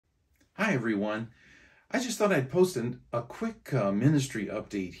Hi, everyone. I just thought I'd post a quick ministry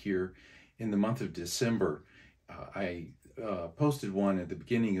update here in the month of December. I posted one at the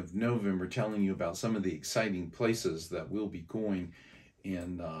beginning of November telling you about some of the exciting places that we'll be going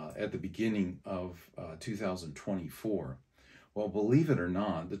at the beginning of 2024. Well, believe it or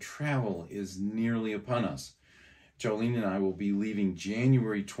not, the travel is nearly upon us. Jolene and I will be leaving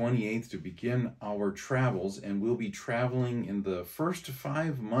January 28th to begin our travels, and we'll be traveling in the first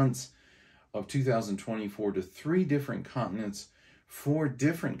 5 months of 2024 to 3 different continents, 4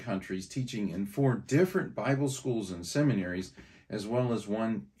 different countries, teaching in 4 different Bible schools and seminaries, as well as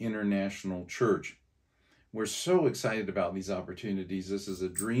 1 international church. We're so excited about these opportunities. This is a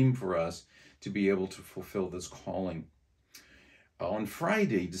dream for us to be able to fulfill this calling. On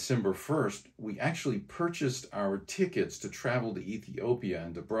Friday, December 1st, we actually purchased our tickets to travel to Ethiopia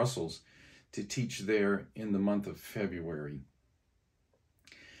and to Brussels to teach there in the month of February.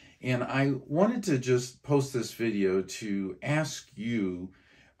 And I wanted to just post this video to ask you,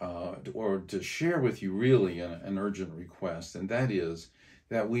 or to share with you really an urgent request, and that is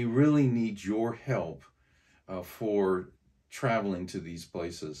that we really need your help for traveling to these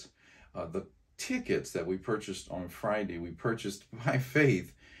places. The tickets that we purchased on Friday, we purchased by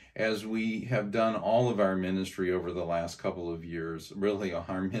faith, as we have done all of our ministry over the last couple of years. Really,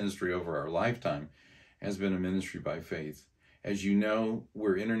 our ministry over our lifetime has been a ministry by faith. As you know,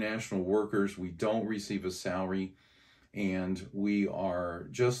 we're international workers. We don't receive a salary, and we are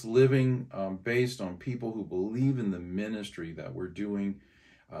just living based on people who believe in the ministry that we're doing,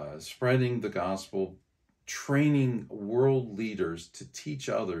 spreading the gospel, training world leaders to teach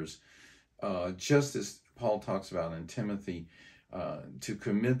others, just as Paul talks about in Timothy, to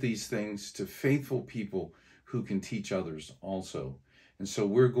commit these things to faithful people who can teach others also. And so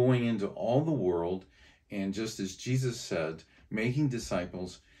we're going into all the world, and just as Jesus said, making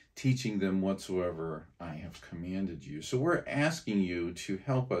disciples, teaching them whatsoever I have commanded you. So we're asking you to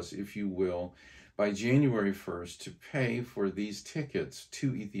help us, if you will, by January 1st to pay for these tickets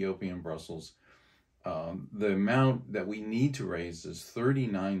to Ethiopia and Brussels. The amount that we need to raise is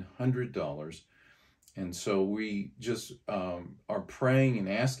 $3,900. And so we just are praying and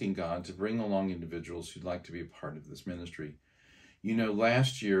asking God to bring along individuals who'd like to be a part of this ministry. You know,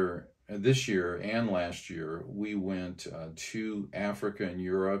 this year and last year, we went to Africa and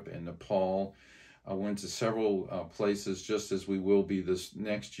Europe and Nepal. I went to several places, just as we will be this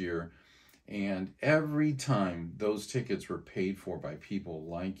next year. And every time those tickets were paid for by people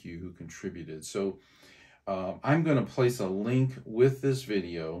like you who contributed. So I'm going to place a link with this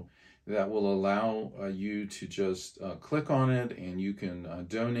video that will allow you to just click on it, and you can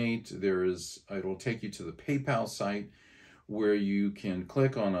donate. It'll take you to the PayPal site where you can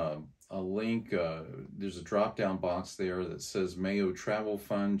click on a link. There's a drop-down box there that says Mayo Travel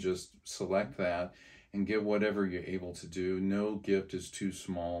Fund. Just select that and give whatever you're able to do. No gift is too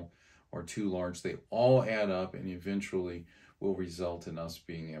small or too large. They all add up and eventually will result in us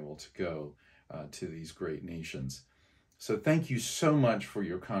being able to go to these great nations. So thank you so much for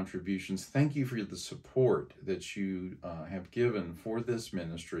your contributions. Thank you for the support that you have given for this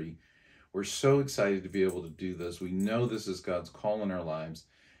ministry. We're so excited to be able to do this. We know this is God's call in our lives,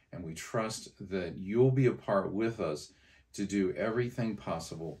 and we trust that you'll be a part with us to do everything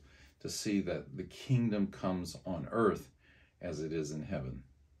possible to see that the kingdom comes on earth as it is in heaven.